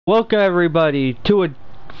Welcome everybody to a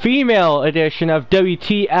female edition of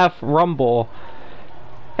WTF Rumble.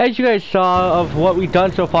 As you guys saw of what we've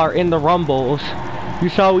done so far in the Rumbles, you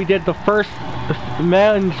saw we did the first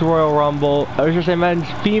men's Royal Rumble, I was gonna say men's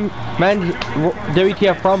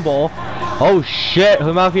WTF Rumble. Oh shit,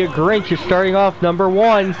 Hood-mafia Grinch is starting off number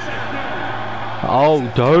 1.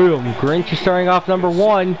 Oh damn, Grinch is starting off number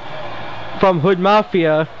 1 from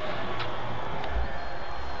Hood-mafia.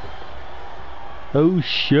 Oh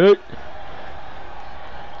shit.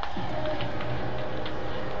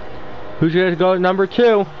 Who's gonna go at number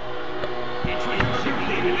 2?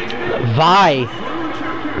 Vi.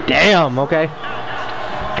 Damn, okay.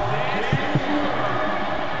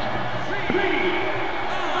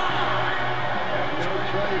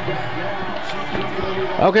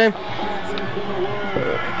 Okay.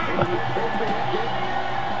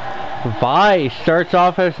 Vi starts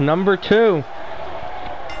off as number 2.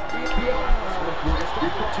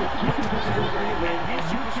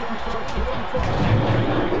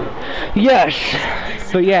 Yes,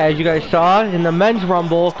 but yeah, as you guys saw in the men's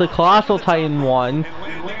rumble, the Colossal Titan won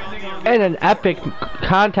in an epic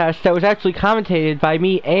contest that was actually commentated by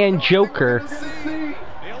me and Joker.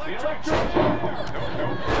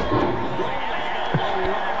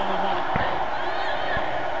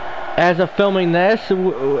 As of filming this, it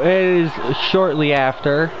is shortly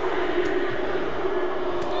after.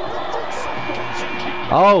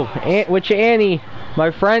 Oh, which Annie?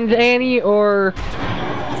 My friend Annie or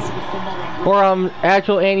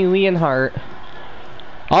actual Annie Leonhardt?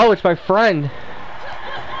 Oh, it's my friend.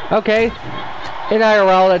 Okay. In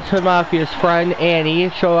IRL, that's Hood-mafia's friend, Annie,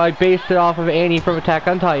 so I based it off of Annie from Attack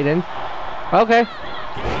on Titan. Okay.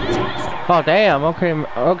 Oh, damn. Okay,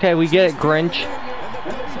 okay, we get it, Grinch.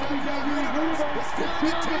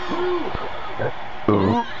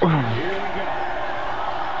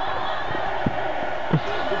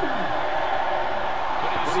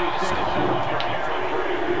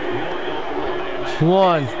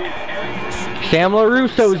 One. Sam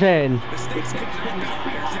LaRusso's in.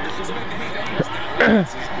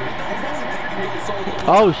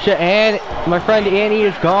 Oh shit, and my friend Annie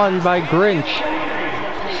is gone by Grinch.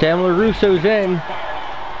 Sam LaRusso's in.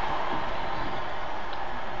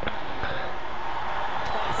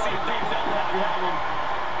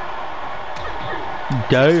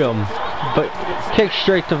 Damn. But kick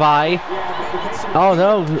straight to Vi. Oh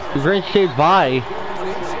no, Grinch saved Vi.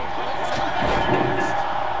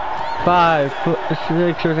 5,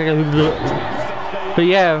 6, 7. But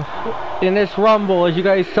yeah, in this rumble, as you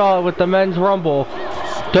guys saw with the men's rumble,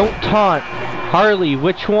 don't taunt Harley.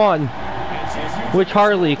 Which one? Which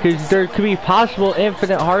Harley? Because there could be possible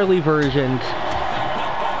infinite Harley versions.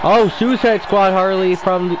 Oh, Suicide Squad Harley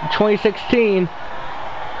from 2016.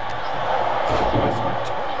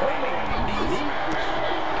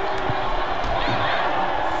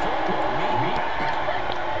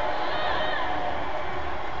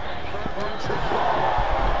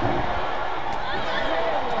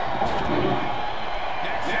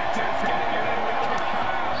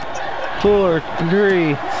 Four,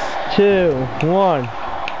 3, 2, 1.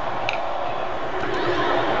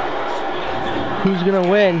 Who's gonna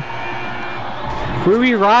win?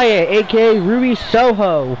 Ruby Riot, aka Ruby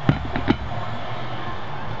Soho.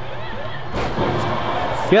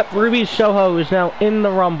 Yep, Ruby Soho is now in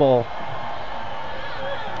the Rumble.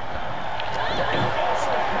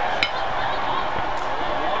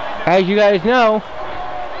 As you guys know,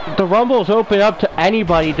 the Rumble's open up to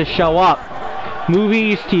anybody to show up.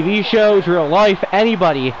 Movies, TV shows, real life,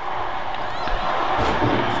 anybody.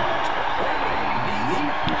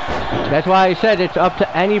 That's why I said it's up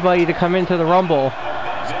to anybody to come into the Rumble.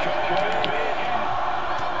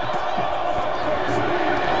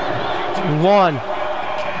 One.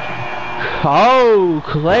 Oh,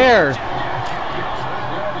 Claire.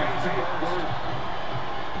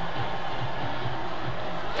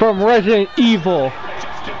 From Resident Evil.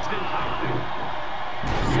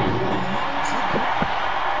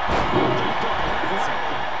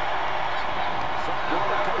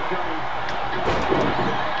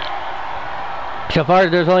 So far,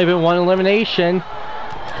 there's only been one elimination.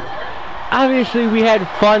 Obviously, we had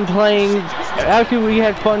fun playing. Actually, we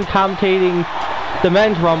had fun commentating the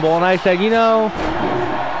men's rumble, and I said, you know,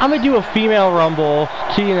 I'm gonna do a female rumble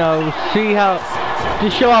to, you know, see how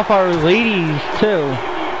to show off our ladies too.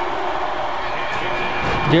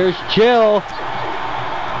 There's Jill.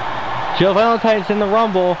 Jill Valentine's in the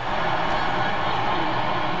rumble.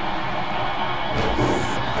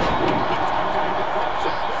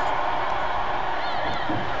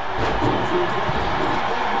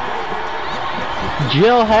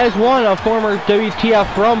 Jill has won a former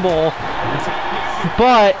WTF Rumble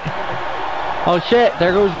But, oh shit,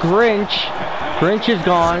 there goes Grinch. Grinch is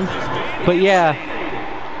gone. But yeah.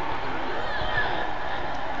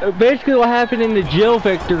 Basically what happened in the Jill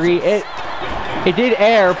victory, it did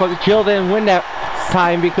air, but Jill didn't win that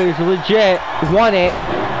time because legit won it.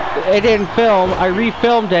 It didn't film. I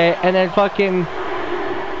refilmed it and then fucking.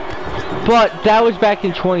 But that was back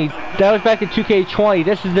in 2K20.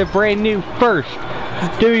 This is the brand new first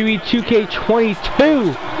WWE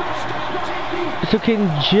 2K22. So can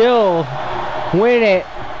Jill win it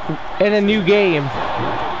in a new game?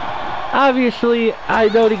 Obviously, I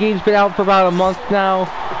know the game's been out for about a month now.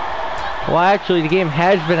 Well, actually, the game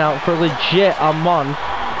has been out for legit a month.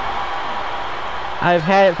 I've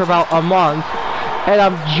had it for about a month, and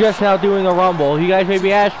I'm just now doing a Rumble. You guys may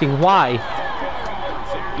be asking, why?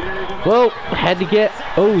 Well, had to get...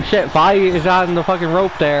 Oh, shit, Vi is on the fucking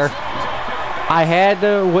rope there. I had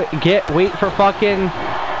to wait for fucking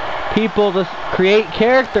people to create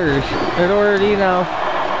characters in order to, you know...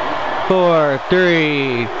 4,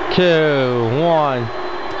 3, 2, 1...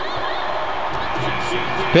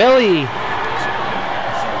 Billie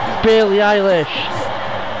Eilish.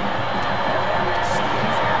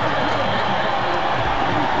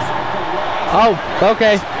 Oh,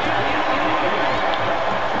 okay.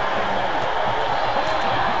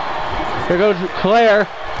 There goes Claire.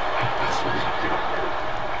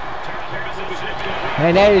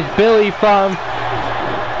 And that is Billie from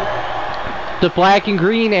the black and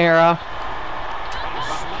green era.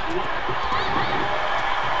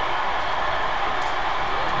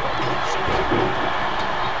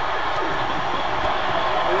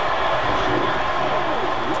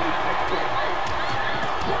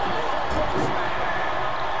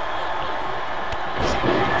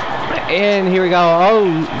 And here we go. Oh,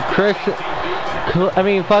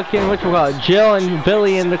 Jill and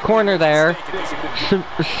Billie in the corner there.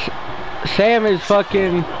 Sam is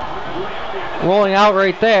fucking rolling out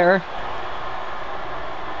right there.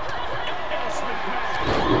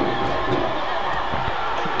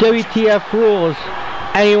 WTF rules.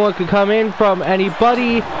 Anyone can come in from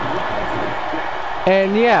anybody.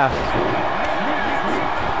 And yeah.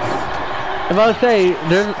 If I would say,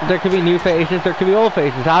 there could be new faces, there could be old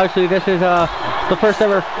faces. Obviously, this is the first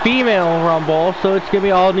ever female Rumble, so it's going to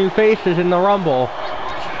be all new faces in the Rumble.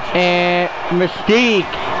 And Mystique.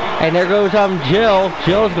 And there goes Jill.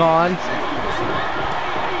 Jill's gone.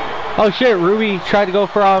 Oh shit, Ruby tried to go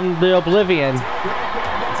for the Oblivion.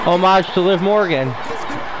 Homage to Liv Morgan.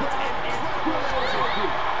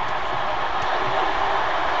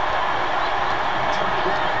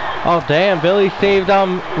 Oh damn, Billie saved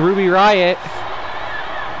Ruby Riott.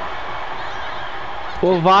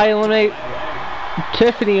 Will Vi eliminate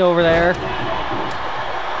Tiffany over there?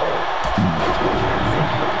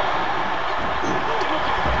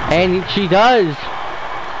 And she does.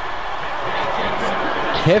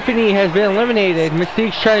 Tiffany has been eliminated.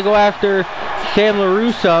 Mystique's trying to go after Sam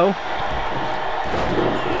LaRusso.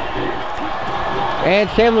 And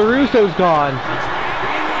Sam LaRusso's gone.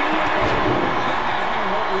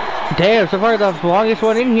 Damn, so far the longest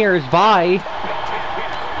one in here is Vi.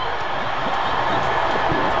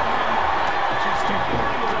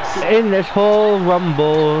 In this whole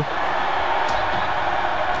Rumble.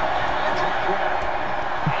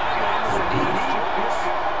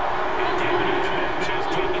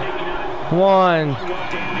 One.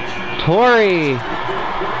 Tori.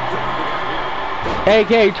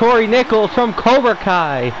 A.K.A. Tori Nichols from Cobra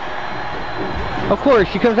Kai. Of course,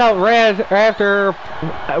 she comes out right after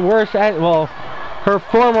her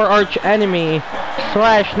former arch enemy /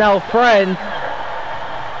 now friend.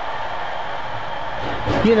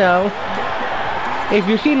 You know, if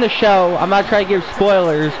you've seen the show, I'm not trying to give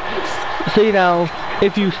spoilers, so you know,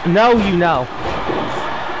 if you know, you know.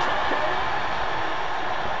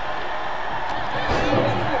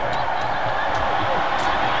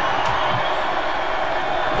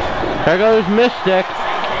 There goes Mystic.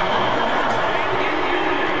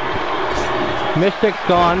 Mystic's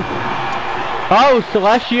gone. Oh,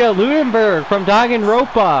 Celestia Ludenberg from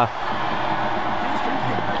Danganronpa.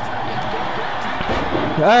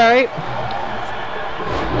 Alright.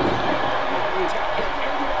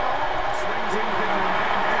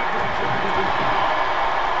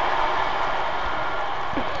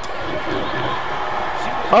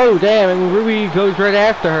 Oh, damn, and Ruby goes right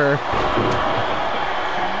after her.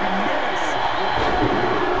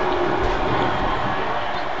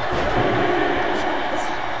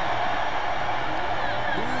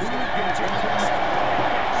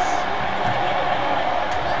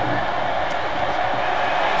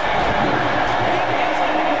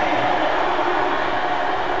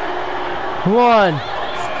 One,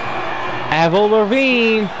 Avril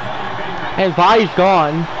Lavigne. And Vi's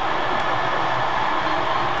gone.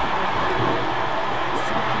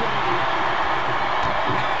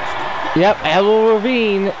 Yep, Avril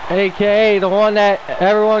Lavigne, aka the one that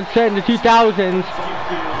everyone said in the 2000s,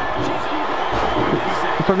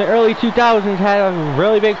 from the early 2000s, had a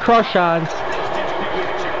really big crush on.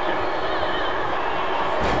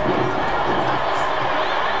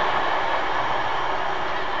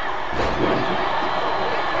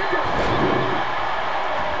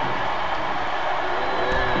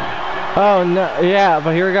 Oh no, yeah,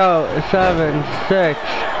 but here we go. 7, 6,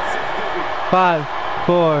 5,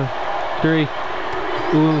 4, 3,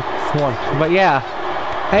 2, 1. But yeah,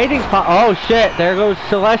 anything's oh shit, there goes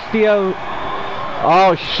Celestia.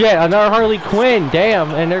 Oh shit, another Harley Quinn.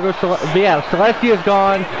 Damn, and there goes yeah, Celestia's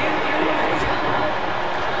gone.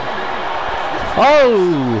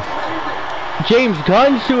 Oh, James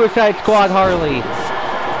Gunn Suicide Squad Harley.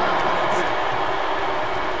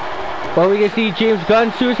 Or we can see James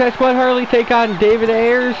Gunn Suicide Squad Harley take on David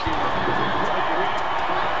Ayers.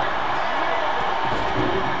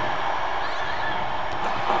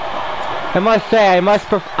 I must say,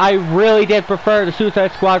 I really did prefer the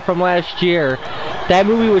Suicide Squad from last year. That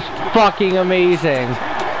movie was fucking amazing.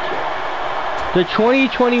 The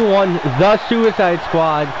 2021 The Suicide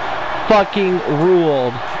Squad fucking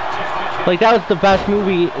ruled. Like, that was the best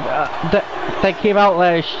movie that came out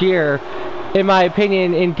last year, in my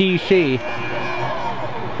opinion, in DC.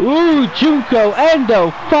 Ooh, Junko,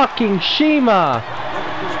 Endo, fucking Shima.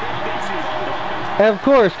 And of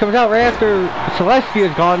course, comes out right after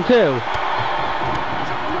Celestia's gone too.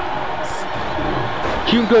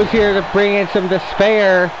 Junko's here to bring in some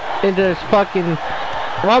despair into this fucking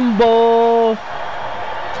Rumble.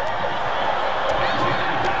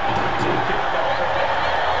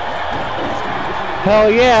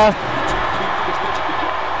 Hell yeah.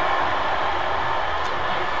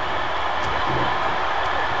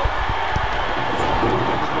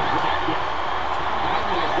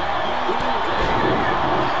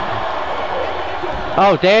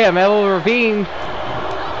 Oh damn, Avril Lavigne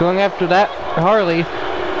going after that Harley.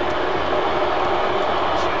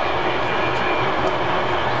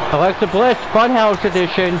 Alexa Bliss, Funhouse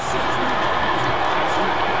Edition.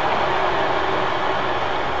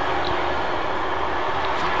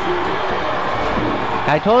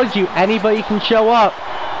 I told you, anybody can show up.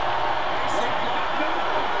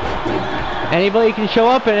 Anybody can show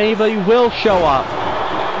up and anybody will show up.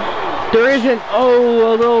 There isn't, oh,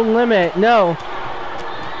 a little limit, no.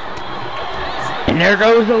 And there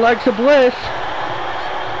goes Alexa Bliss.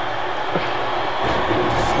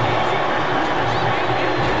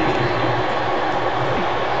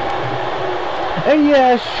 And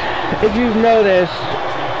yes, if you've noticed,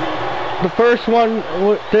 the first one,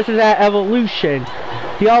 this is at Evolution,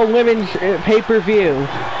 the all-women's pay-per-view.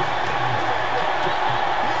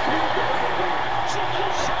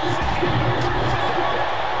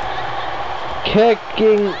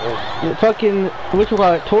 Kicking, fucking,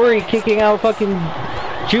 whatchamacallit, Tori kicking out fucking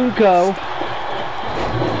Junko.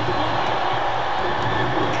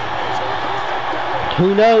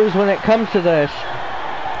 Who knows when it comes to this?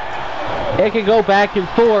 It can go back and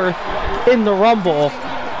forth in the Rumble.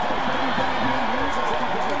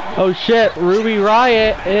 Oh shit, Ruby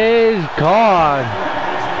Riott is gone.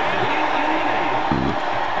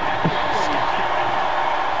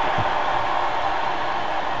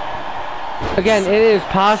 Again, it is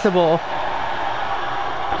possible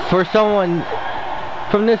for someone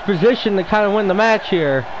from this position to kind of win the match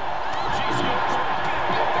here.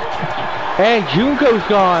 And Junko's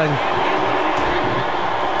gone.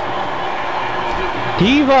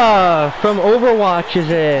 Diva from Overwatch is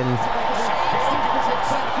in.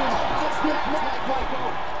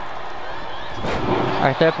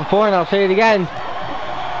 I said it before and I'll say it again.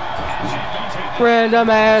 Random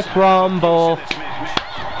ass Rumble.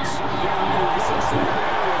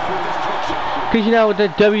 Because you know, with the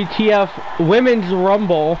WTF Women's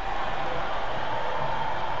Rumble,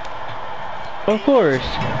 of course.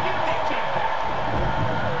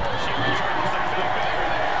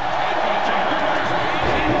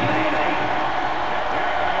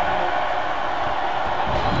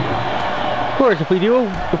 Of course, if we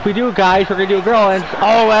do a guys, we're gonna do a girl, and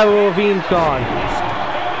oh, Avril Lavigne's gone.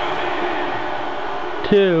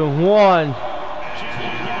 2, 1.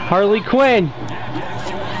 Harley Quinn.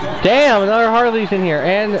 Damn, another Harley's in here,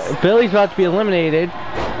 and Billy's about to be eliminated.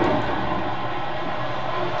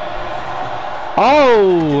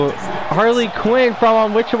 Oh, Harley Quinn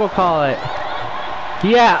from whatchamacallit.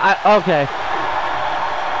 Yeah, okay.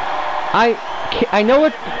 I know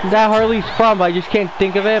what that Harley's from, but I just can't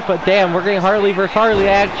think of it. But damn, we're getting Harley versus Harley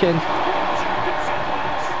action.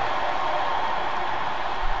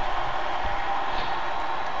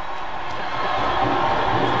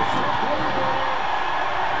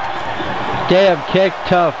 damn kick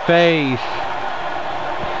to face.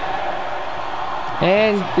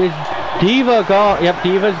 And is Diva gone? Yep,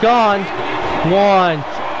 Diva's gone. 1.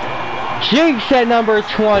 Jinx at number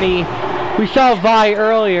 20. We saw Vi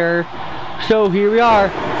earlier. So here we are.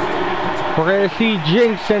 We're gonna see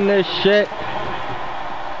Jinx in this shit.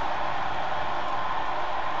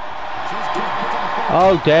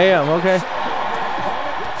 Oh damn, okay.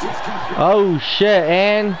 Oh shit,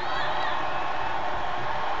 and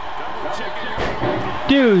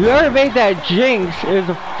dude, whoever made that Jinx is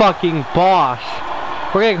a fucking boss.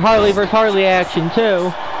 We're getting Harley versus Harley action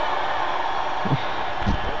too.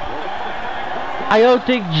 I don't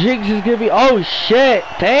think Jinx is gonna be. Oh shit!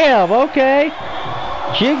 Damn. Okay.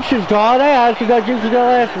 Jinx is gone. I actually thought Jinx was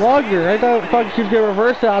gonna last longer. I thought fuck she was gonna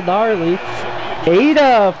reverse it on the Harley.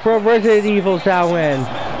 Ada from Resident Evil's now win.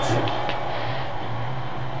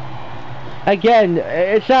 Again,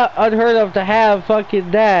 it's not unheard of to have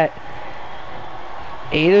fucking that.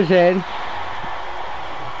 Ada's in.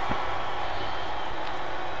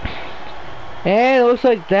 And it looks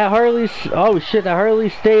like that Harley's. Oh shit! That Harley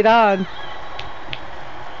stayed on.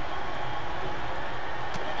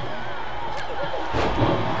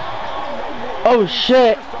 Oh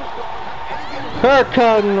shit!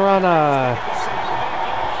 Hurricane Runner!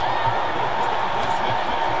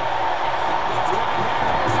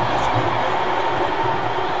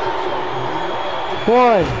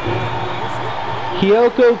 One!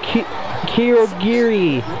 Kyoko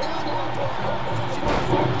Kirogiri.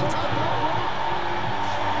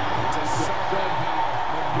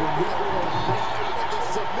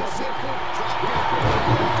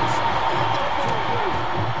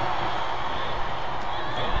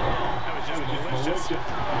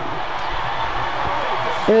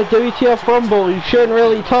 In a WTF Rumble, you shouldn't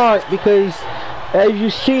really taunt because, as you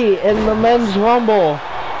see in the men's Rumble,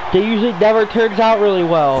 they usually never turns out really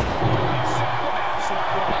well.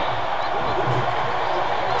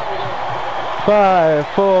 5,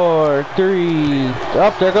 4, 3.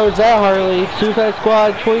 Up there goes that Harley. Suicide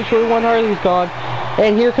Squad 2021 Harley's gone,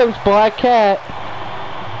 and here comes Black Cat.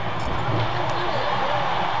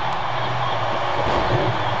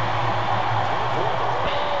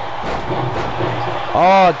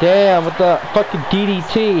 Oh damn, with the fucking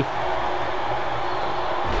DDT.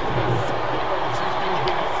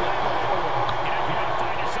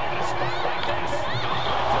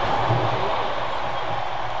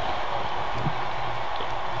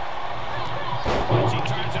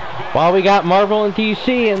 While we got Marvel and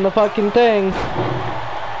DC in the fucking thing.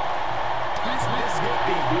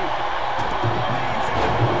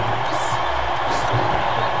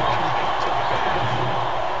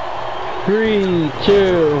 Three,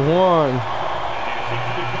 2, 1.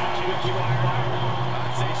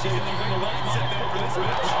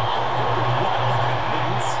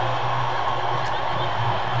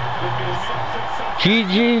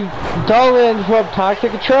 Gigi Dolan from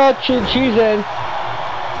Toxic Attraction, she's in.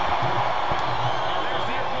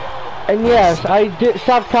 And yes, I did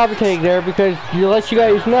stop commentating there because to let you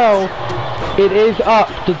guys know, it is up.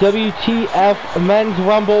 The WTF Men's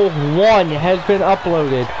Rumble 1 has been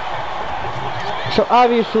uploaded. So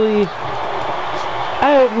obviously,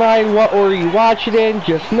 I don't mind what order you watch it in,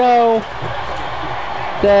 just know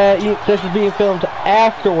that this is being filmed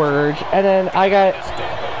afterwards, and then I got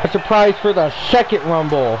a surprise for the second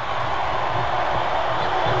Rumble.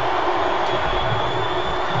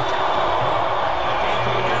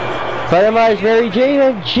 Dynamite's Mary Jane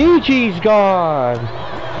and Gigi's gone.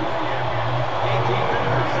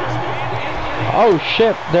 Oh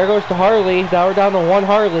shit, there goes the Harley. Now we're down to 1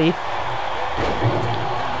 Harley.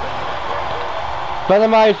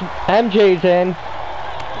 Dynamite's MJ's in.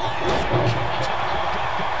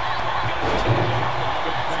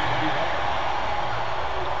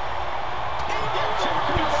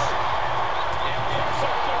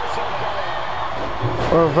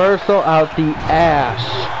 Reversal out the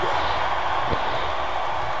ass.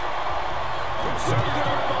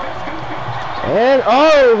 And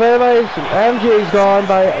oh, everybody's MJ's gone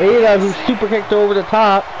by Ada, who super kicked over the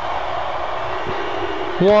top.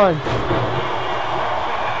 1.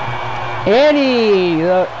 Annie.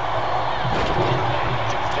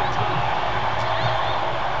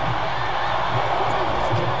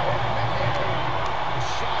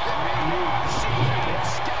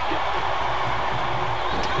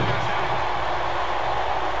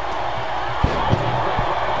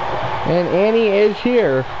 And Annie is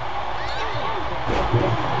here.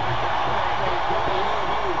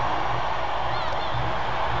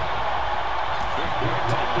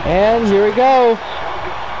 And here we go.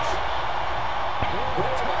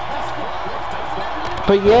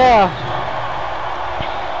 But yeah,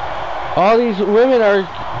 All these women are,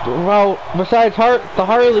 well, besides the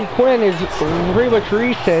Harley Quinn is pretty much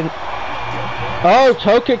recent. Oh,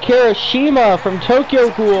 Toka Kirishima from Tokyo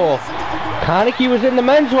Ghoul. Kaneki was in the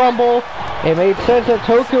men's rumble. It made sense that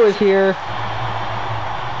Toka was here.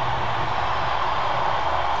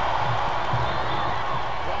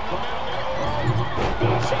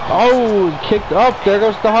 Oh, kicked up. There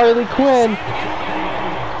goes the Harley Quinn.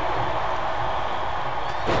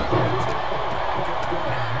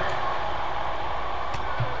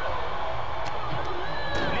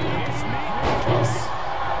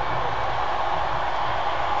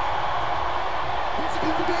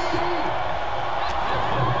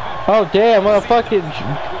 Oh damn, what a fucking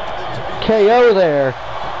KO there.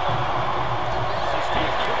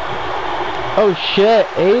 Oh shit,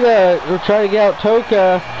 Ada, we're trying to get out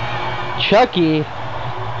Toka. Chucky.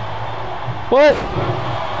 What?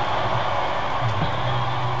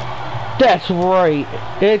 That's right.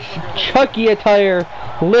 It's Chucky attire,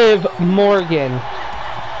 Liv Morgan.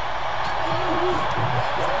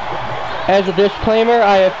 As a disclaimer,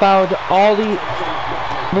 I have found all the,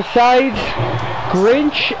 besides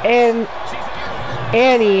Grinch and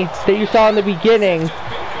Annie that you saw in the beginning,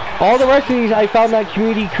 all the rest of these I found on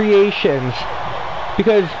Community Creations.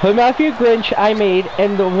 Because Hood-mafia Grinch I made,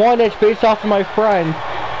 and the one that's based off of my friend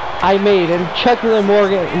I made, and Chucky Liv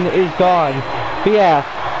Morgan is gone. But yeah,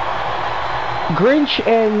 Grinch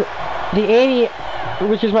and the Annie,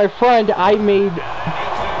 which is my friend, I made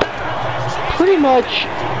pretty much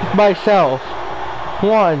myself.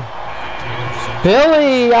 One,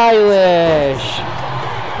 Billie Eilish,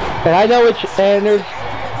 and I know which, and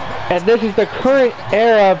this is the current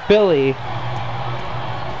era Billie.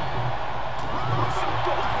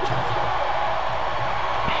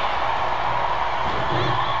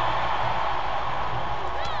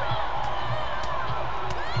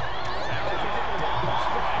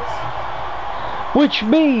 Which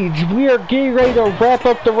means we are getting ready to wrap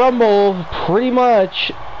up the Rumble, pretty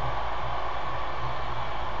much.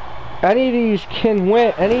 Any of these can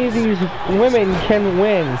win, any of these women can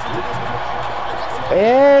win.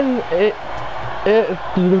 And it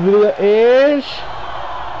is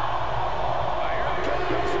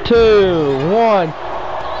 2-1.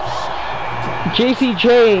 JC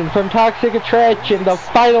Jane from Toxic Attraction, the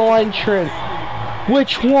final entrant.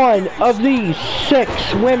 Which one of these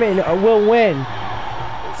 6 women will win?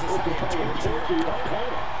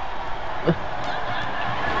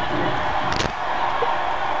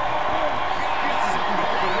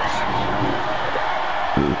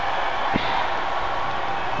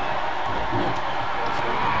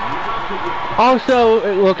 Also,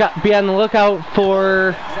 be on the lookout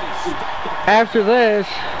for, after this,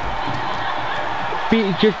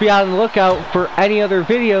 just be on the lookout for any other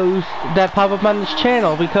videos that pop up on this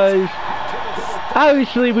channel, because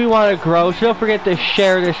obviously we want to grow, so don't forget to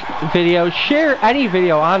share this video, share any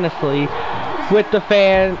video honestly, with the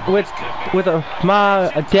fan, with a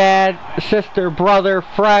mom, a dad, a sister, brother,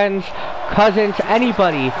 friends, cousins,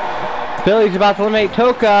 anybody. Billie's about to eliminate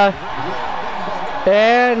Toka,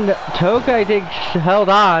 and Toka I think held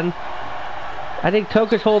on. I think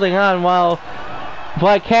Toka's holding on while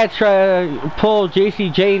Black Cat's trying to pull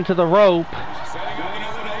JC Jane to the rope.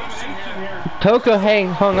 Toka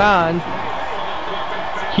hung on.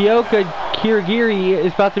 Kyoka Kirigiri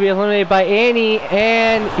is about to be eliminated by Annie,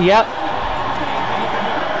 and yep,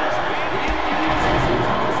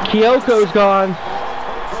 Kyoko's gone.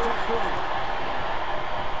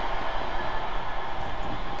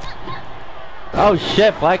 Oh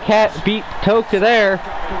shit, Black Cat beat Toka there.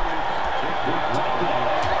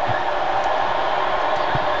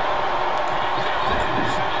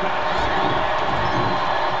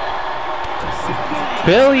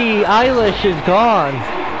 Billie Eilish is gone.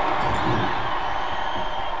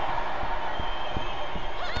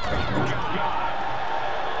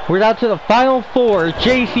 We're down to the final 4.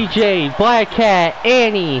 JCJ, Black Cat,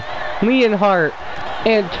 Annie, Leonhardt,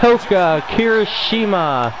 and Toka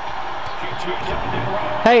Kirishima.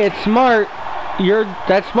 Hey, it's smart.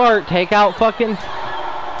 That's smart. Take out fucking...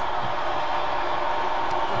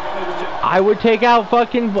 I would take out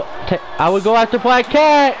fucking... I would go after Black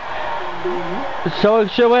Cat. So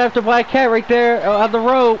it should went after Black Cat right there on the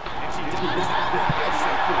rope.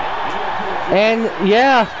 And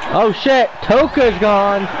yeah, oh shit, Toka's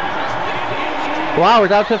gone. Wow, we're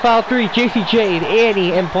down to the final 3. JC Jade,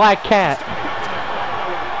 Annie, and Black Cat.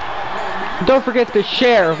 Don't forget to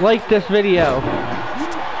share, like this video,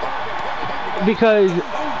 because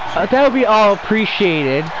that would be all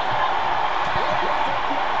appreciated.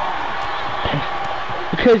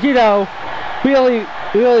 Because, you know, we only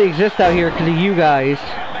exist out here because of you guys.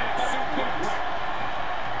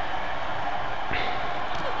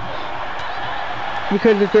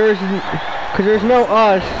 because there's no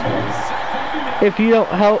us if you don't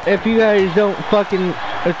help, if you guys don't fucking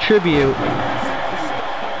attribute.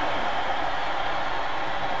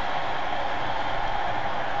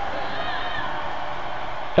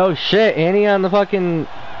 Oh shit, Annie on the fucking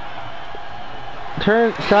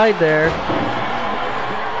turn side there.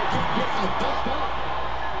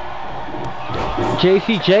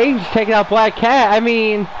 JC James taking out Black Cat. I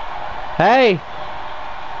mean, hey,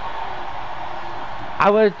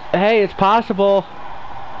 hey, it's possible.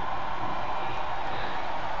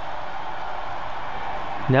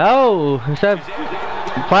 No, except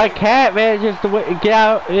Black Cat, man, just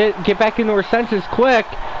get back into her senses quick.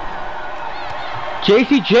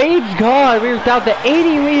 JC James gone. We're down to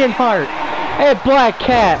 80 million heart. Hey, Black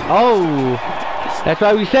Cat. Oh, that's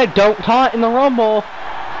why we said don't taunt in the Rumble.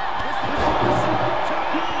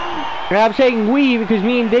 And I'm saying we because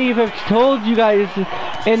me and Dave have told you guys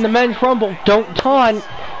in the men's Rumble, don't taunt.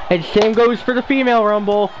 And same goes for the female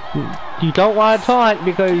Rumble. You don't want to taunt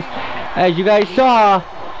because, as you guys saw,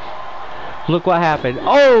 look what happened.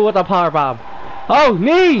 Oh, with a powerbomb. Oh,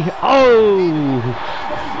 knee. Oh.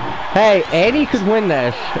 Hey, Annie could win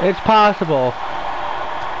this. It's possible.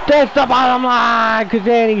 That's the bottom line, because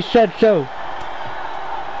Annie said so.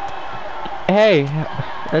 Hey,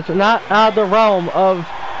 it's not out of the realm of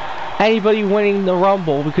anybody winning the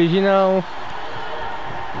Rumble, because, you know,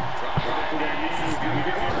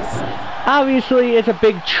 obviously it's a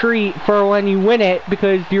big treat for when you win it,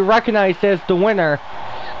 because you're recognized as the winner.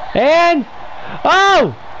 And,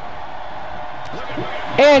 oh!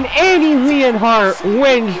 And Annie Leonhardt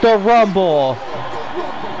wins the Rumble.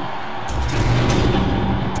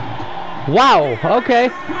 Wow, okay.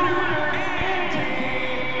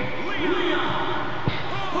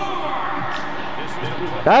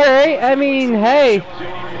 Alright, I mean, hey.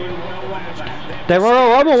 The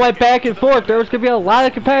Royal Rumble went back and forth. There was going to be a lot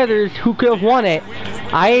of competitors who could have won it.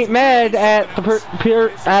 I ain't mad at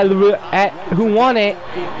the at who won it.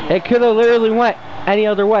 It could have literally went any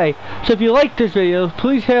other way. So if you like this video,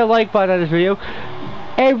 please hit a like button on this video,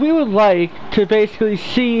 and we would like to basically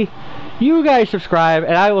see you guys subscribe,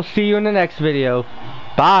 and I will see you in the next video.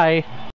 Bye.